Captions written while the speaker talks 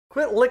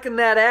Quit licking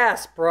that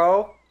ass,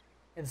 bro.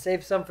 And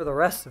save some for the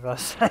rest of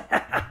us.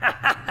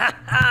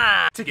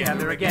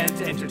 Together again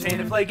to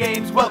entertain and play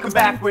games. Welcome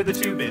back, we're the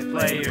 2-bit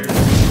players.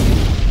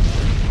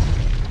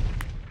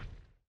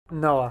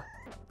 Noah.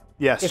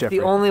 Yes, if Jeffrey.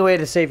 the only way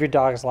to save your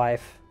dog's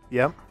life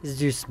Yep. is to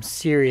do some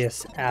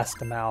serious ass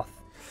to mouth.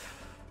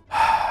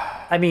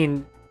 I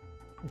mean,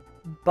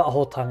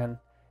 butthole tonguing.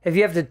 If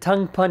you have to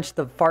tongue punch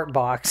the fart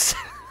box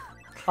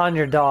on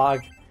your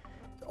dog,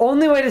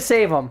 only way to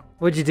save him,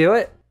 would you do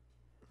it?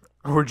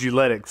 Or would you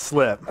let it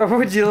slip? Or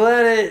would you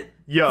let it...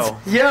 Yo.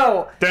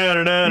 Yo!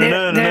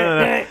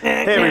 Hey,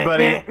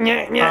 everybody.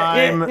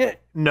 I'm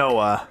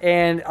Noah.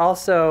 And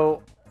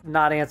also,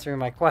 not answering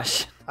my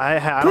question.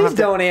 I Please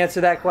don't answer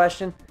that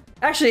question.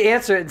 Actually,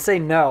 answer it and say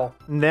no.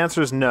 The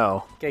answer is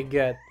no. Okay,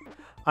 good.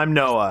 I'm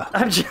Noah.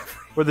 I'm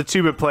Jeffrey. We're the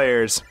 2-bit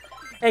players.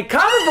 And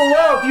comment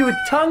below if you would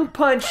tongue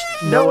punch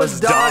Noah's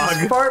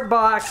dog's fart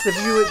box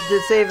if you would to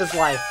save his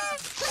life.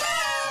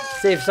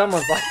 Save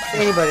someone's life.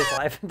 Anybody's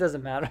life. It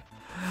doesn't matter.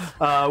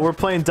 We're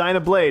playing Dyna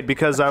Blade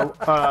because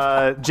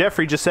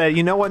Jeffrey just said,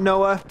 you know what,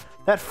 Noah?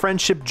 That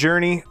friendship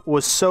journey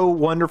was so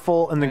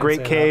wonderful in the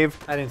Great Cave.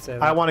 I didn't say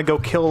that. I want to go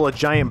kill a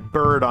giant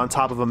bird on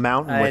top of a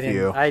mountain with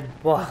you.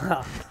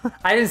 Well,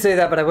 I didn't say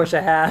that, but I wish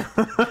I had.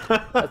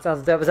 That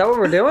sounds dope. Is that what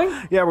we're doing?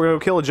 Yeah, we're going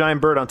to kill a giant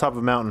bird on top of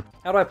a mountain.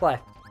 How do I play?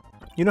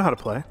 You know how to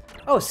play.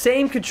 Oh,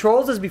 same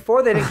controls as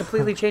before? They didn't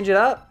completely change it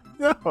up?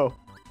 No.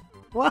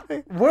 Why?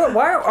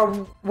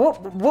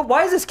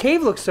 Why does this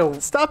cave look so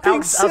Stop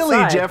being silly,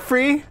 outside?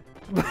 Jeffrey.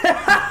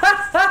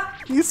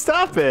 You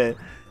stop it.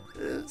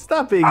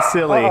 Stop being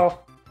silly.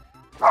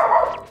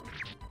 Uh-oh.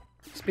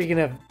 Speaking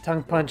of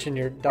tongue punching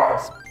your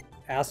dog's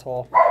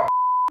asshole.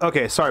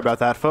 Okay, sorry about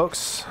that,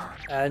 folks.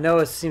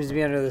 Noah seems to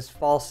be under this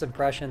false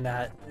impression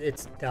that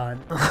it's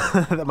done.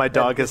 That my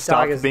dog has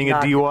stopped being a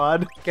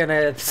D-Wad.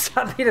 Gonna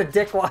stop being a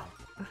dickwad.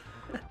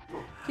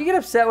 Do you get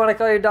upset when I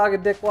call your dog a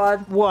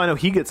dickwad? Well, I know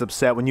he gets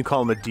upset when you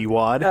call him a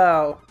D-Wad.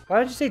 Oh, why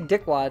don't you say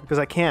dickwad? Because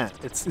I can't.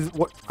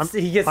 What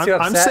He gets too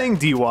upset. I'm saying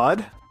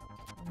D-Wad.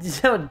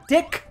 So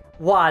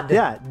dickwad.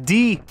 Yeah,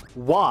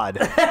 D-Wad.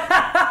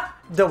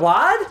 The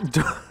wad?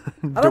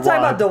 I'm not talking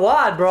about the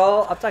wad,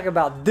 bro. I'm talking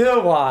about the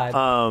wad.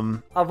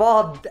 I'm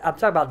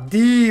talking about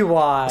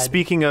D-Wad.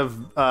 Speaking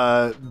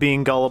of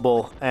being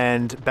gullible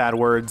and bad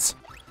words,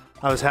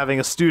 I was having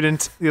a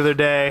student the other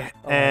day,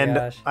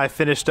 and I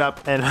finished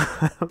up, and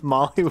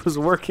Molly was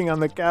working on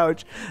the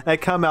couch. And I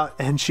come out,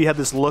 and she had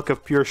this look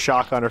of pure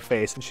shock on her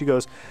face, and she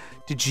goes,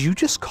 "Did you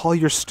just call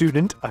your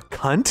student a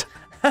cunt?"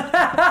 And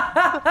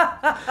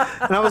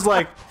I was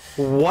like,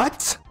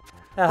 "What?"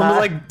 I was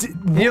like,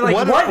 "You're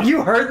like, what?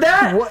 You heard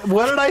that?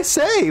 What did I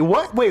say?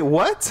 What? Wait,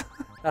 what?"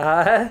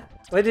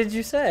 What did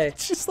you say?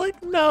 She's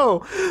like,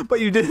 "No, but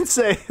you didn't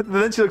say." And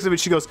then she looks at me.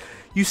 She goes,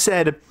 "You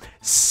said,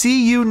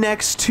 see you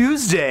next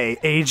Tuesday,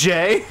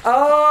 AJ."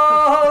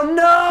 Oh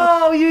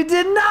no, you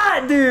did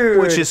not, dude.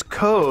 Which is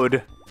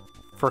code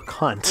for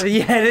cunt.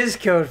 Yeah, it is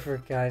code for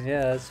cunt.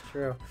 Yeah, that's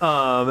true.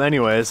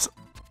 Anyways,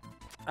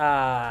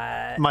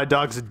 my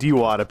dog's a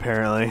D-Wad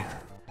apparently.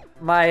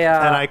 And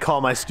I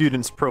call my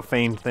students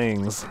profane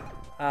things.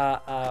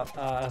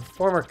 A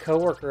former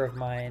coworker of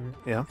mine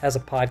has a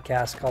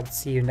podcast called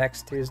See You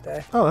Next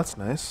Tuesday. Oh, that's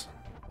nice.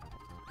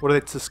 What do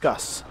they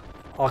discuss?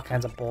 All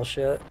kinds of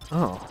bullshit.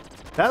 Oh,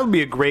 that would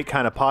be a great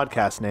kind of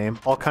podcast name.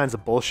 All kinds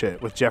of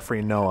bullshit with Jeffrey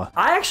and Noah.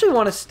 I actually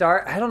want to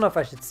start, I don't know if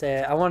I should say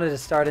it, I wanted to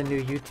start a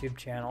new YouTube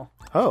channel.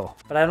 Oh.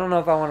 But I don't know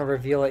if I want to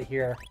reveal it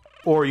here.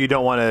 Or you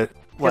don't want to,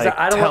 like,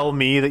 tell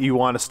me that you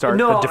want to start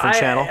a different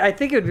channel? I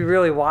think it would be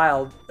really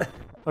wild.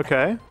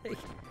 Okay.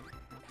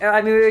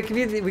 I mean,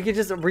 we could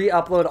just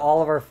re-upload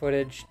all of our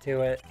footage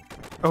to it.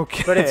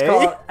 Okay. But it's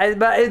called.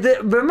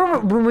 Remember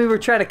when we were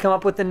trying to come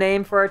up with the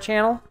name for our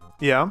channel?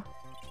 Yeah.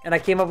 And I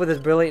came up with this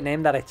brilliant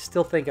name that I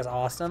still think is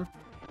awesome.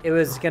 It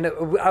was gonna.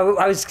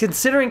 I was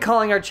considering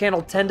calling our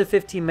channel 10 to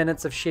 15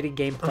 minutes of shitty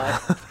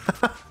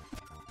gameplay.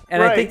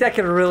 And I think that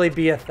could really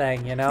be a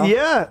thing, you know?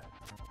 Yeah.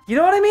 You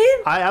know what I mean?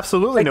 I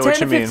absolutely know what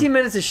you mean. 10 to 15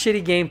 minutes of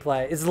shitty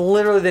gameplay is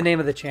literally the name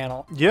of the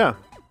channel. Yeah.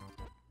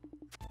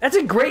 That's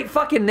a great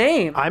fucking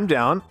name. I'm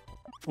down.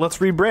 Let's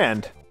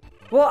rebrand.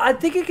 Well, I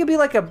think it could be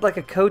like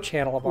a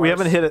co-channel of ours. We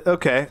haven't hit it.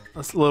 Okay.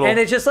 That's a little. And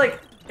it's just like,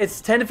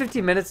 it's 10 to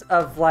 15 minutes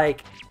of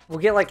like, we'll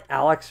get like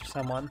Alex or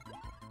someone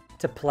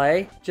to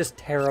play just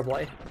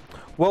terribly.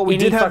 Well, we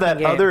did have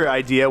that other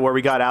idea where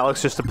we got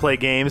Alex just to play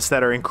games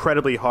that are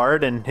incredibly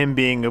hard, and him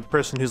being a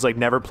person who's like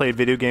never played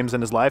video games in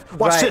his life.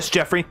 Watch this,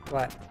 Jeffrey.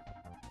 What?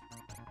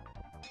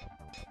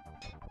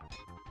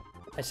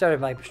 I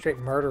started like straight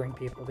murdering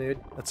people, dude.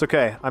 That's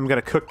okay. I'm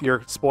gonna cook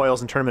your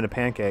spoils and turn them into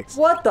pancakes.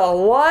 What the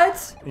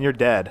what? And you're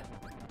dead.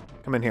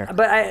 Come in here.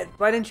 But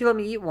why didn't you let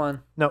me eat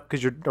one? No,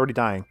 because you're already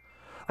dying.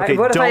 Okay,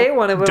 what if I ate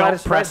one?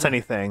 Don't press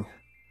anything.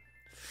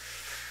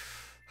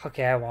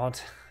 Okay, I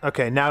won't.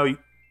 Okay, now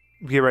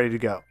get ready to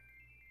go.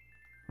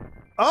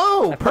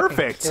 Oh,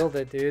 perfect. Killed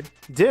it, dude.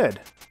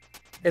 Did.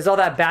 It's all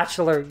that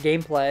bachelor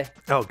gameplay.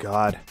 Oh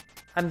God.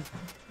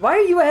 Why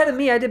are you ahead of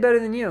me? I did better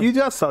than you. You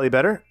got slightly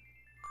better.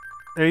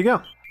 There you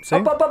go. See?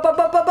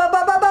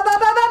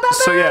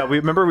 So yeah, we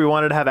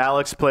wanted to have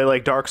Alex play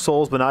like Dark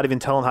Souls, but not even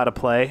tell him how to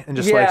play, and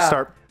just like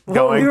start going.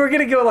 Well, we were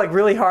gonna go like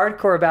really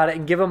hardcore about it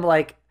and give him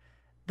like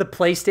the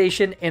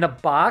PlayStation in a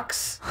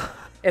box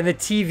and the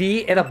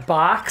TV in a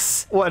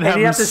box. What, and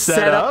you have to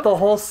set up the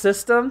whole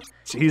system.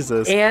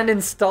 Jesus. And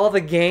install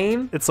the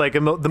game. It's like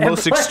the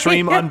most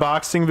extreme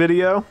unboxing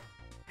video.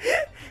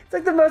 It's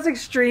like the most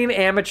extreme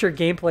amateur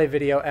gameplay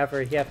video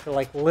ever. You have to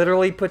like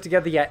literally put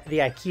together the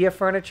IKEA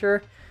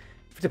furniture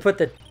to put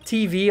the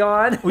TV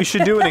on. We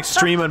should do an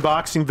extreme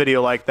unboxing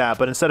video like that,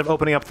 but instead of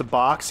opening up the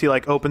box, he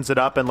like opens it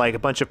up and like a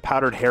bunch of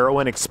powdered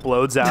heroin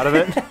explodes out of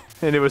it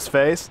into his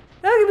face.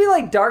 That could be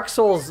like Dark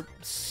Souls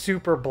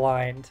super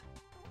blind.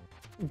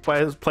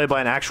 Played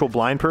by an actual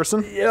blind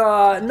person?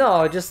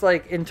 No, just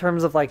like in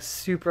terms of like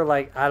super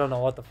like I don't know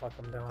what the fuck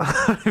I'm doing.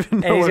 I don't even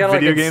know and he's what gotta,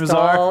 video like, games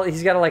are.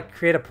 He's got to like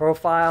create a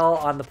profile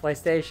on the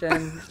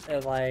PlayStation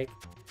and like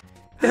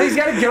he's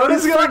got to go to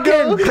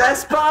fucking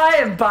Best Buy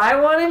and buy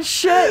one and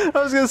shit.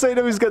 I was gonna say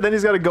no. He's got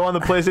to go on the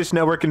PlayStation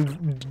Network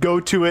and go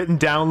to it and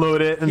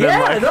download it and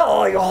then like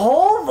like a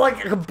whole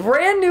like a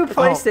brand new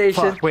PlayStation.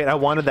 Oh, fuck. Wait, I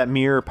wanted that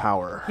mirror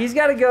power. He's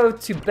got to go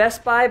to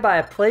Best Buy, buy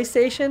a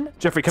PlayStation.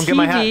 Jeffrey, come TV. get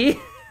my hat.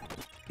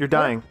 You're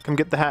dying. What? Come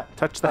get the hat.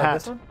 Touch the hat.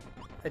 This one?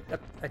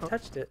 I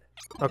touched it.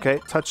 Okay,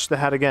 touch the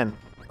hat again.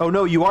 Oh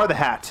no, you are the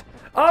hat.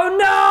 Oh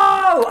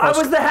no! I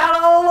was the hat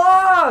all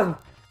along.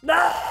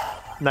 No.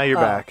 Now you're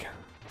back.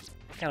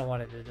 I kind of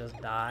wanted to just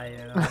die,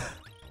 you know.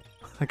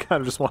 I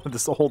kind of just wanted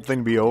this whole thing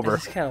to be over. I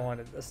just kind of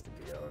wanted this to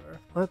be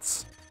over.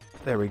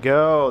 There we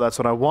go. That's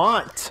what I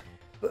want.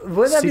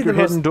 Wouldn't that be the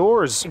hidden most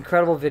doors.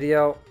 Incredible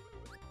video?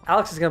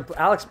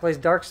 Alex plays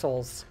Dark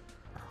Souls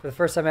for the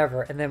first time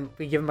ever, and then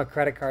we give him a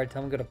credit card,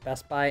 tell him to go to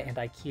Best Buy and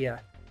IKEA.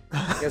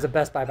 He goes to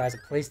Best Buy, buys a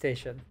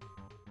PlayStation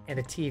and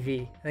a TV,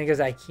 and then he goes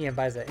to IKEA and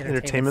buys an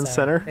entertainment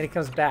center. And he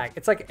comes back.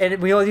 It's like,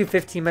 and we only do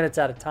 15 minutes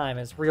at a time.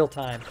 It's real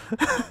time.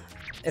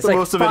 It's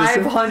like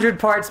 500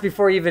 parts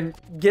before he even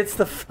gets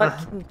the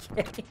fucking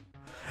game.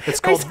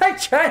 It's called. He's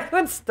like trying to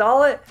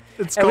install it.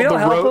 It's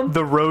called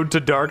the Road to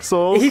Dark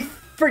Souls. He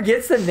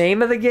forgets the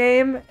name of the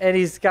game, and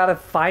he's got to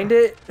find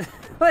it.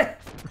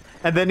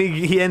 And then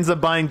he ends up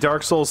buying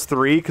Dark Souls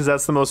 3 because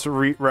that's the most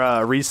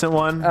recent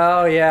one.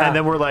 Oh yeah. And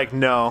then we're like,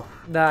 no,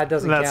 nah, it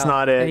doesn't. That's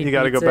not it. You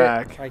got to go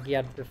back. Like he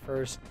had the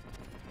first.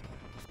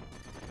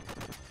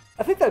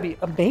 I think that'd be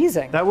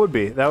amazing. That would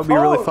be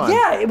really fun.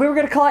 Yeah, we were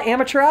gonna call it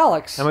Amateur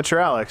Alex. Amateur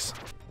Alex.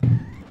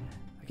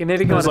 Okay,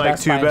 maybe go to like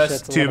two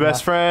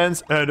best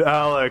friends and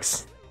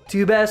Alex.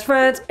 Two best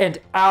friends and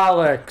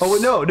Alex. Oh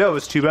no,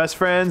 it's two best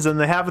friends and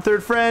they have a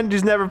third friend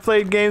who's never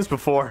played games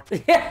before.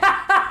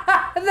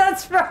 Yeah,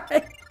 that's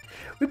right.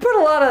 We put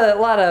a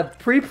lot of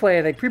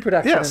pre-planning,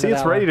 pre-production. Yeah, see,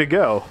 it's ready to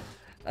go.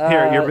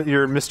 Here,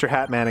 you're Mr.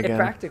 Hatman again. It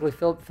practically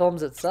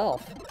films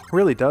itself.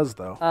 Really does,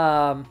 though.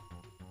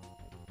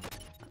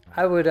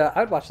 I would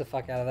watch the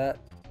fuck out of that.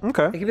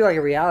 Okay. It could be like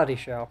a reality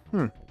show.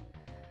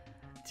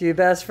 Two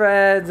best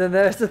friends, and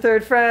there's the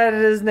third friend,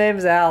 and his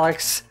name's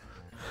Alex.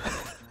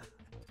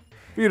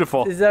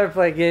 Beautiful. He's never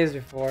played games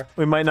before.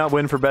 We might not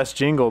win for best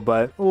jingle,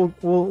 but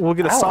we'll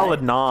get a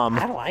solid nom.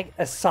 I like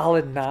a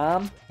solid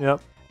nom.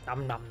 Yep.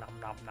 Nom nom nom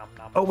nom nom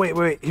nom. Oh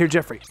wait, here,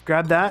 Jeffrey,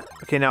 grab that.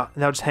 Okay, now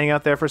just hang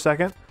out there for a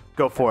second.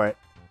 Go for it.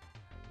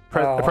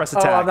 Press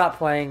attack. Oh, I'm not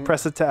playing.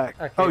 Press attack.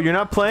 Okay. Oh, you're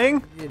not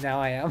playing? Now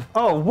I am.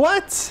 Oh,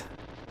 what?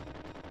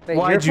 Wait,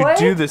 why'd you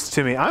do this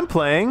to me? I'm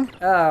playing.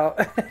 Oh.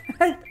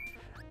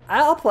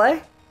 I'll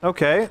play.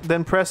 Okay,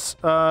 then press.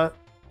 There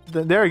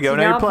you go. See,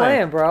 now you're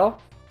playing, bro.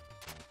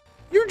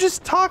 You're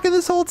just talking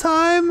this whole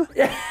time.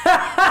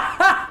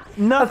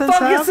 Nothing's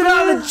happening. Focusing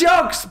on the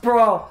jokes,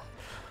 bro.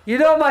 You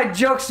know my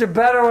jokes are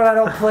better when I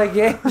don't play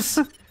games.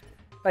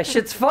 My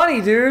shit's funny,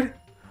 dude.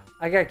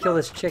 I gotta kill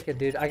this chicken,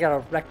 dude. I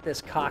gotta wreck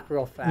this cock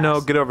real fast. No,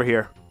 get over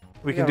here.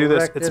 We can do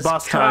this. It's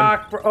boss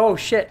time. Oh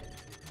shit.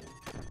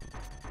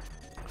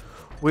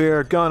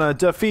 We're gonna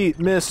defeat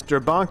Mr.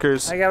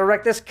 Bonkers. I gotta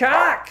wreck this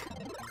cock.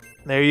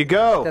 There you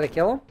go. Did I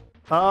kill him?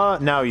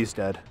 Now he's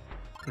dead.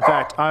 In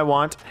fact, I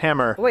want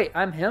hammer. Oh, wait,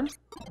 I'm him?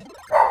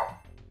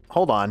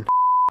 Hold on.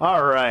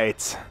 All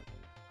right.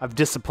 I've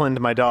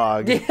disciplined my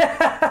dog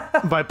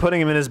by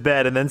putting him in his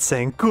bed and then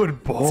saying,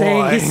 good boy.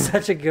 Saying he's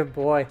such a good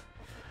boy.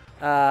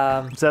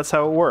 So that's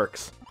how it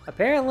works.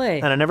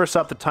 Apparently. And I never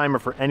stopped the timer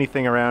for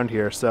anything around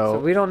here, so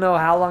we don't know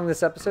how long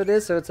this episode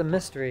is, so it's a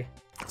mystery.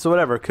 So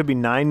whatever, it could be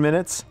 9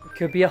 minutes. It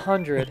could be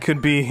 100. It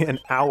could be an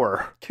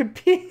hour.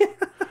 Could be.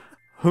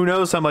 Who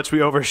knows how much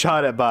we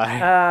overshot it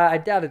by. I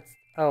doubt it's...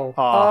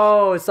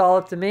 Oh, it's all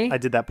up to me? I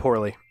did that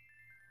poorly.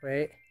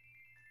 Wait.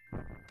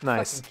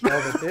 Nice.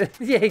 It,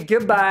 yeah,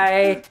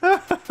 goodbye.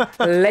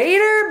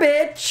 Later,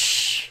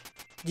 bitch.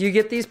 Do you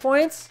get these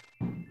points?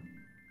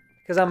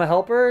 Because I'm a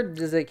helper?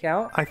 Does it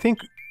count? I think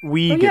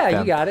we get them. Yeah,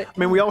 you got it. I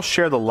mean, we all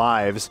share the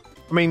lives.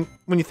 I mean,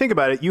 when you think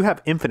about it, you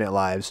have infinite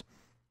lives.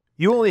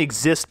 You only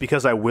exist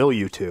because I will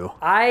you to.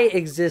 I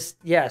exist,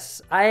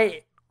 yes.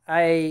 I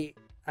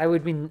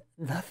would be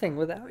nothing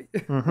without you.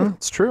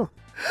 It's true.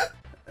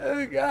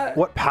 Oh, God.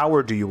 What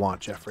power do you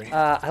want, Jeffrey?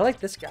 I like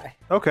this guy.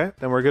 Okay,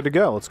 then we're good to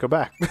go. Let's go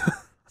back.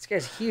 This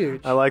guy's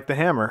huge. I like the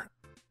hammer.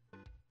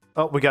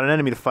 Oh, we got an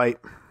enemy to fight.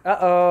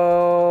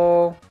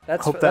 Uh-oh.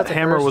 Hope that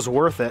hammer was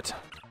worth it.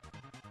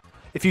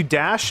 If you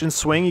dash and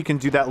swing, you can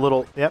do that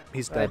little... Yep,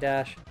 he's dead. I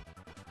dash.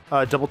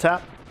 Double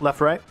tap,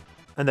 left, right,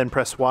 and then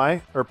press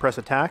Y, or press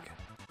attack.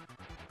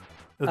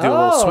 It'll do a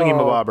little swingy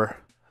mabobber.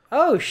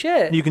 Oh,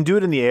 shit. You can do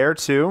it in the air,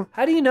 too.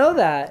 How do you know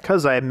that?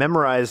 Because I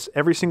memorized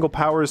every single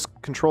power's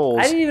controls.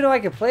 I didn't even know I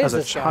could play as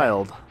a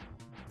child.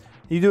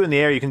 You do it in the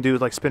air, you can do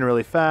like spin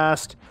really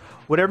fast.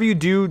 Whatever you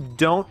do,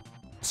 don't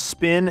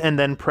spin and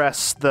then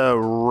press the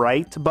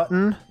right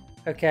button.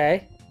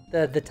 Okay.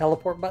 The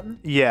teleport button?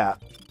 Yeah.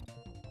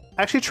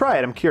 Actually, try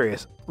it. I'm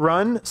curious.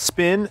 Run,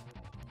 spin.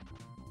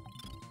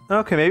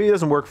 Okay, maybe it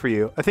doesn't work for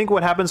you. I think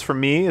what happens for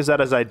me is that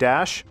as I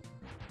dash,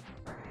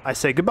 I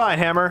say goodbye,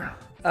 hammer.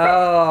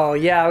 Oh,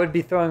 yeah, I would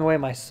be throwing away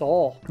my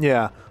soul.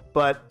 Yeah,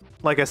 but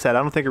like I said,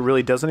 I don't think it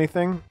really does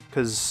anything,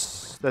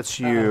 because that's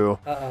you.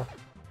 Uh-oh.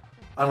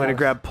 I'm going to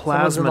grab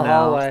plasma Someone's in the now.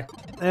 hallway.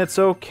 It's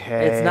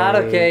okay. It's not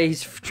okay.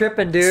 He's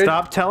tripping, dude.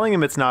 Stop telling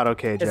him it's not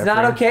okay, Jeffrey. It's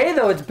not okay,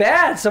 though. It's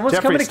bad. Someone's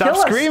coming to kill us.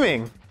 Stop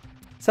screaming.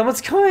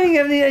 Someone's coming.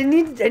 I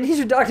need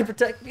your dog to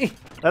protect me.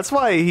 That's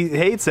why he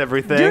hates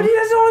everything. Dude, he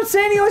doesn't know what I'm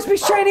saying. He always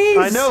speaks Chinese.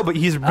 I know, but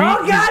he's... Oh,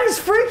 God, he's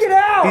freaking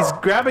out. He's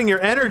grabbing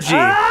your energy.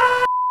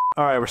 Ah!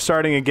 All right, we're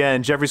starting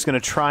again. Jeffrey's going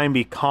to try and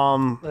be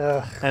calm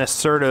and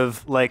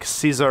assertive like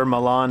Cesar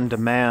Millan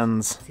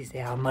demands.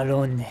 Cesar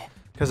Millan.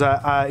 Because,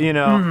 you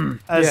know,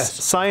 as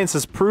science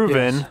has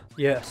proven,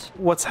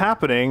 what's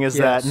happening is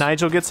that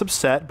Nigel gets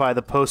upset by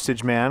the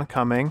postage man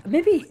coming.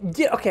 Maybe,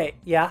 okay,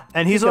 yeah.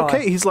 And he's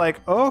okay. He's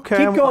like, okay.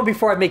 Keep going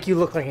before I make you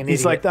look like an idiot.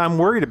 He's like, I'm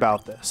worried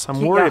about this.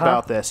 I'm worried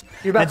about this.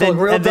 You're about to look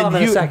real dumb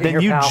in a second here,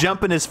 Then you pal.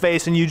 jump in his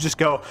face and you just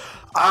go,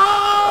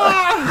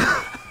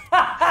 ah!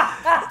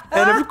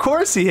 And of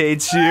course he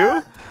hates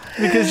you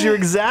because you're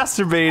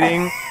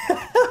exacerbating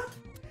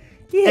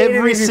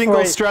every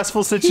single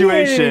stressful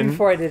situation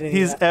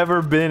he's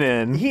ever been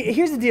in.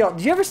 Here's the deal.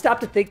 Do you ever stop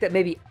to think that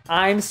maybe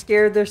I'm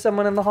scared there's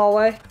someone in the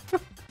hallway? Do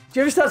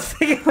you ever stop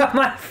thinking about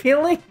my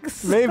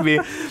feelings? Maybe.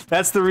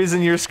 That's the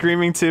reason you're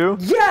screaming too?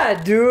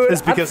 Yeah, dude.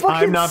 It's because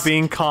I'm not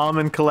being calm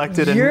and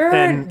collected you're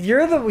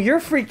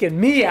you're freaking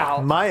me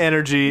out. My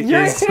energy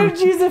Your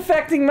energy is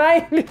affecting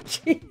my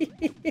energy.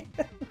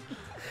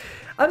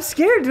 I'm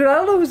scared, dude. I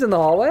don't know who's in the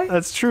hallway.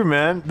 That's true,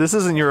 man. This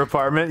isn't your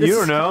apartment. You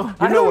don't know.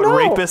 You know what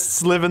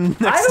rapists live in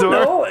next door.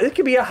 I don't know. It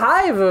could be a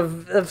hive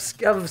of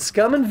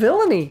scum and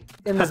villainy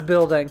in this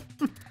building.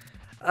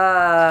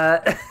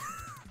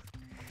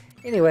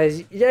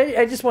 Anyways,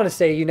 I just want to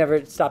say you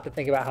never stop to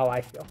think about how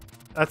I feel.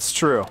 That's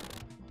true.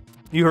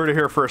 You heard it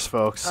here first,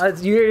 folks. You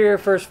heard it here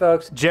first,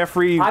 folks.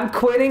 Jeffrey... I'm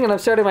quitting, and I'm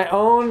starting my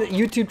own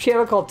YouTube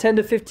channel called 10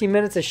 to 15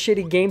 Minutes of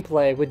Shitty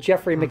Gameplay with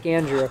Jeffrey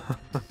McAndrew.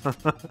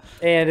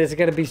 And it's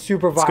going to be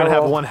super viral. It's going to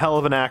have one hell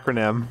of an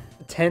acronym.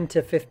 10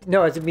 to 15...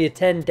 No, it's going to be a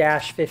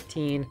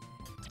 10-15.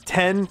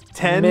 10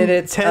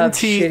 minutes 10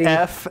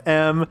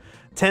 TFM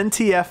 10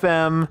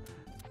 TFM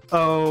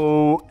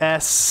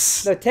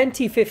OS. No,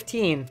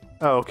 10T15.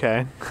 Oh,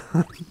 okay.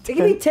 It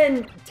can be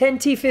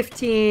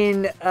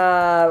 10T15.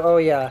 Oh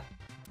yeah.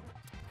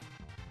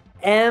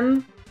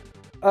 MOSGP.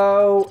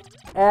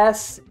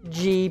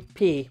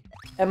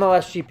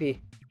 MOSGP.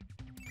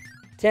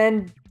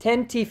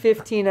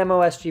 10T15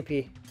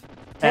 MOSGP.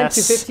 10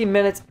 to 15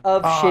 minutes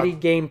of shitty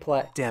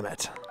gameplay. Damn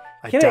it.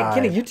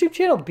 Can a YouTube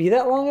channel be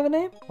that long of a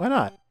name? Why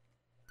not?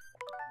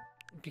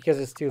 Because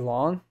it's too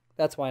long.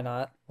 That's why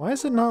not. Why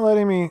is it not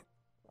letting me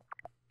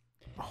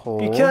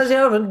hold? Because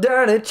you're a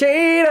dirty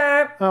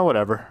cheater. Oh,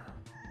 whatever.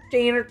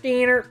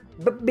 Cheater,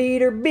 but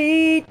beat her,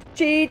 beat,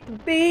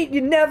 cheat, beat.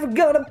 You're never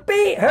gonna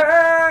beat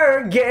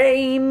her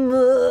game.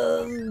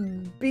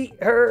 Beat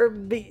her,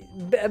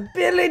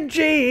 Billie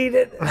Jean.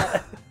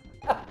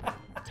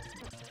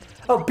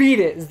 Oh, Beat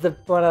It is the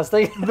one I was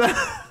thinking. I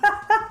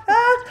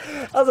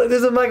was like,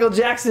 there's a Michael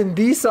Jackson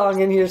B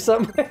song in here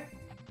somewhere.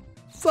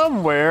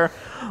 Somewhere.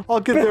 I'll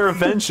get there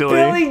eventually.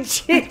 Billie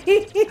Jean.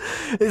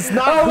 It's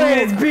not. Oh, wait,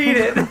 it's Beat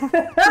It.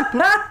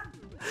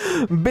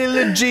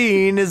 Billie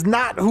Jean is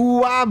not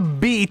who I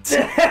beat.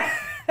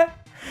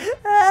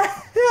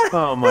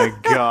 Oh my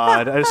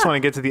god. I just want to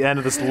get to the end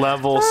of this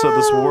level so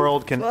this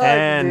world can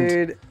end.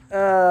 Dude.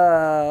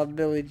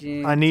 Billie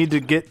Jean. I need to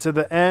get to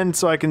the end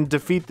so I can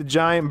defeat the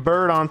giant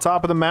bird on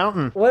top of the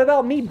mountain. What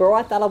about me, bro?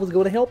 I thought I was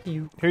going to help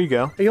you. Here you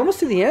go. Are you almost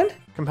to the end?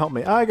 Come help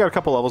me. I got a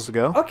couple levels to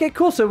go. Okay,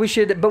 cool. So we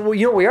should, but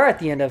you know what we are at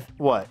the end of?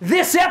 What?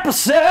 This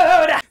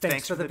episode!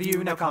 Thanks for the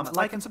view. Now comment,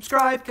 like, and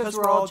subscribe, because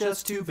we're all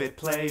just 2-bit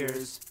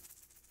players.